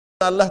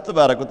الله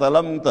تبارک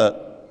وتعالی موږ ته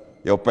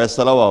یو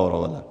فیصله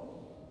واوروله.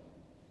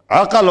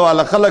 عقل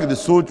والا خلق د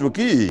سوچ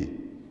وکي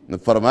نو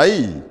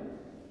فرمایي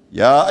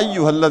یا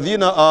ایها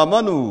الذین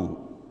آمنو،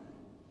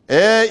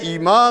 اے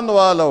ایمان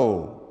والو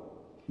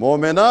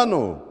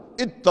مومنانو،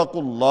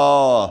 اتقوا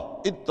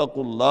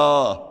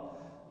اللہ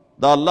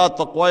دا اللہ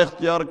تقوی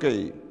اختیار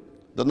کئی،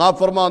 دا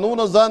نافرمانون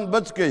ځان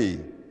بچ کئی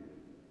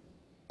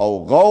او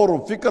غور و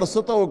فکر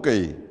ستو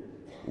کئی.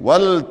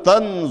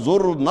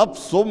 وَلْتَنْظُرْ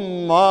نَفْسٌ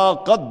مَا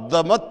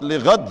قَدَّمَتْ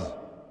لِغَدْ،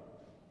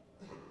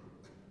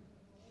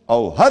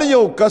 او هر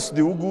یو کس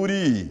دی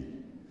وګوري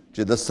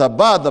چې د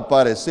سبا د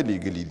پاره څه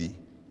لیږلي دي.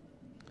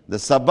 د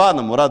سبا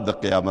نه مراد د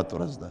قیامت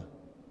ورځ ده،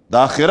 د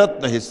آخرت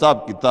د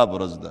حساب کتاب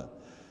ورځ ده.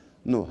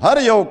 نو هر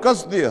یو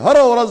کس دی هر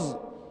ورځ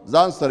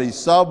ځان سره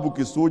حساب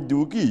وکړي، سوچ دی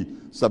وکړي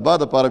سبا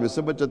د پاره مې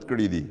څه بچت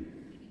کړي دي.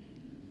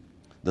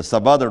 د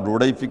سبا د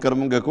ډوډۍ فکر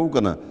مونږ کوو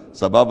که نه،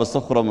 سبا به څه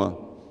خورم،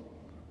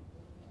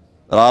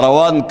 را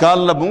روان کال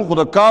نه به مونږ خو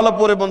د کاله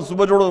پورې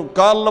منصوبه جوړو،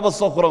 کال نه به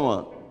څه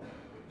خورم.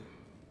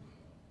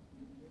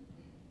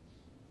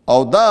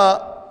 او دا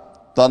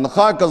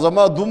تنخوا که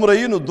زما دومره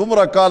وي نو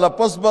دومره کاله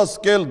پس به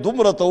سکیل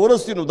دومره ته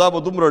ورسي نو دا به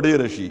دومره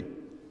ډېره شي،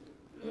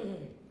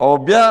 او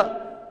بیا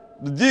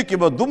د دې کې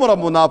به دومره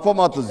منافع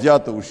ماته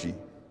زیاته وشي،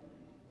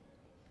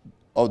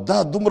 او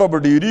دا دومره به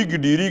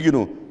ډېرېږي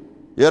نو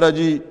یاره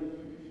جي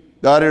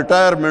دا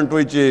ریټایرمنټ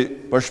وایي چې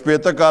په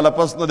 80 کاله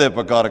پس نه دی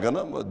په کار که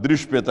نه،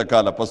 63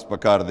 کاله پس په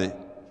کار دی،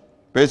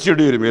 پیسې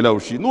ډېرې میلاو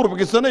شي، نور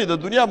پکې څه نه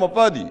د دنیا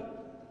مفادي.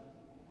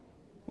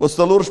 اوس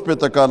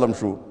 64 کاله هم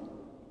شو،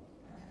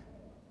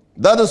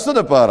 دا د څه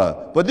دپاره؟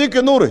 په دې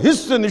کې نور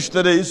هیڅ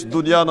نشته دی، هیڅ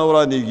دنیا نه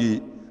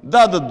ورانېږي.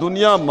 دا د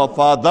دنیا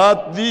مفادات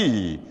دي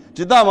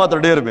چې دا ماته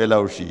ډېر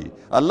میلاو شي.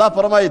 الله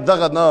فرمایي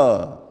دغه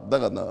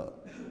نه.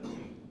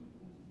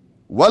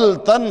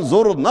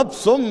 وَلْتَنْظُرْ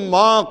نَفْسٌ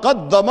مَا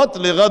قَدَّمَتْ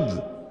لِغَدْ،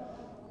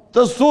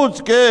 ته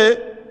سوچ کې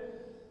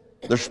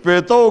د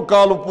 80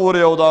 کالو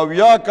پورې او د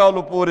 80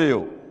 کالو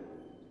پورې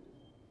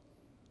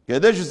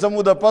کیدای شي څه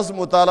موده پس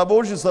مطالبه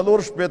وشي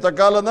 64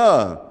 کاله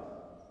نه،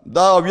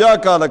 دا 80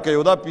 کاله کوي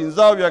او دا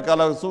 75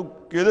 کاله څوک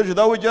کیدای شي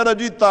دا وایي چې یاره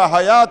جي تا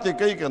حیات یې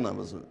کوي که نه،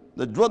 بس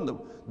د ژوند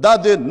دا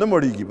دی نه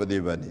مړېږي په دې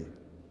باندې.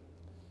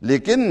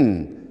 لیکن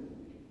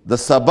د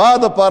سبا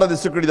دپاره دې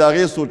څه کړي د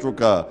هغې سوچ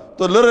وکړه.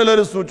 ته لرې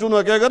لرې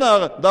سوچونه کوې که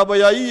نه، دا به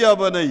یایي یا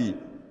به نه یي،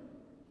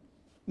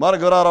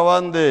 مرګ را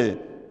روان دی.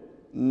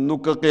 نو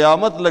که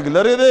قیامت لږ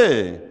لرې دی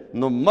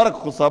نو مرګ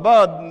خو سبا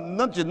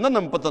نه چې نن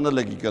هم پته نه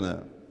لګي که نه.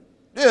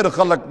 ډېر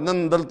خلک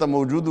نن دلته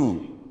موجود وو،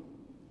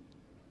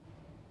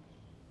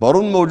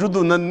 پرون موجود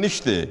وو، نن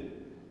نشته.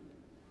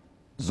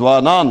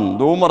 ځوانان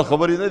د عمر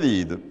خبرې نه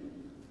دي،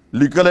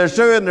 لیکلی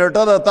شوې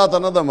نیټه ده تا ته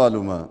نه ده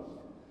معلومه.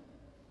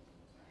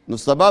 نو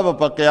سبا به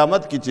په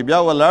قیامت کې چې بیا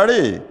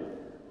ولاړې،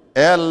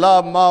 اے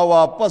الله ما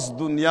واپس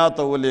دنیا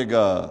ته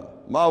ولېږه،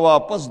 ما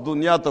واپس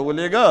دنیا ته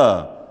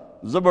ولېږه،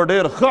 زه به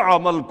ډېر ښه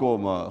عمل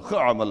کوم، ښه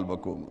عمل به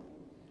کوم.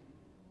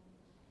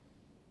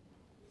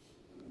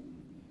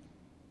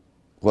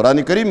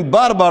 قرآن کریم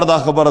بار بار دا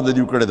خبره د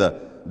دې کړې ده.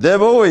 دی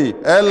به وایي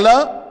اے الله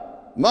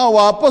ما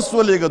واپس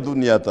ولېږه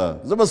دنیا ته،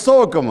 زه به څه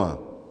وکړم؟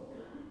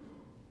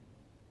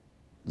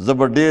 زه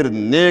به ډېر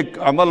نیک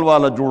عمل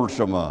والا جوړ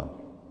شم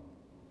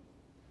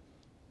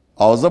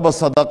او زه به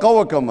صدقه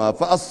وکړم.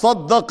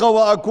 فاصدق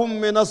واکن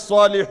من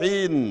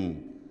الصالحین،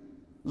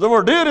 زه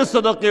به ډېرې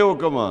صدقې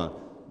وکړم.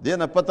 دې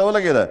نه پته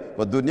ولګېده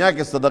په دنیا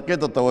کې صدقې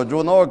ته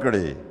توجه نه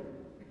وکړې،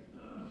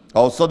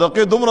 او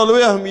صدقې دومره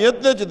لوی اهمیت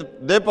دی چې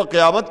دی په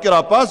قیامت کې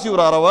راپاسي او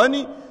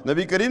رارواني.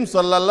 نبی کریم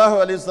صلی الله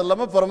علیه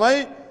وسلم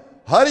فرمایي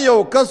هر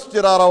یو کس چې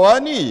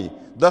رارواني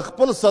د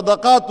خپل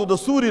صدقاتو د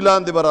سوري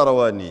لاندې به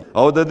رارواني،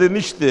 او د دې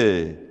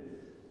نشته.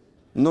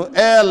 نو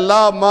اے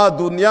الله ما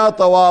دنیا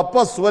ته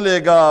واپس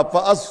ولېږه،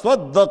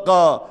 فاصدق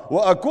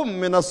واکن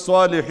من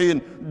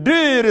الصالحین،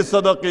 ډېرې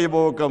صدقې به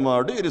وکړم،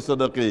 ډېرې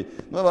صدقې.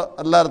 نو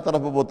الله طرفه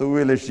به ورته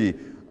وویلی شي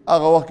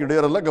هغه وخت کې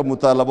ډېره لږه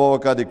مطالبه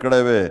وکړه دې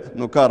کړی وی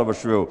نو کار به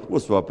شوی،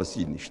 اوس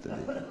واپسي نشته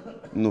دی.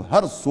 نو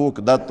هر څوک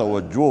دا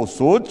توجه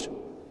سوچ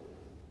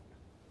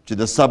چې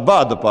د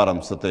سبا دپاره هم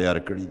څه تیار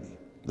کړي دي،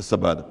 د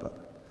سبا دپاره،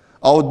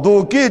 او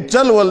دوکې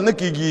چل ول نه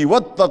کېږي.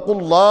 واتقوا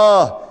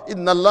الله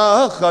ان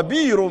الله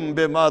خبیر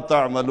بما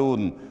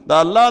تعملون، د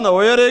الله نه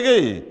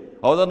ویرېږئ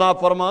او د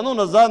نافرمانو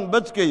نه ځان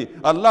بچ کئ.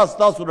 الله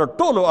ستاسو د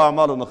ټولو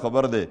اعمالو نه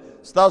خبر دی،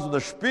 ستاسو د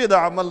شپې د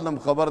عمل نه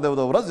خبر دی او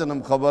د ورځې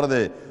نه خبر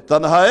دی،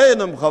 تنهایۍ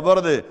نه خبر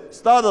دی،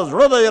 ستا د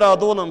زړه د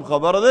ارادو نه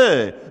خبر دی.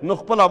 نو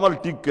خپل عمل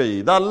ټیک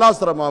کئ، د الله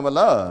سره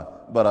معامله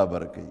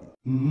برابر کئ.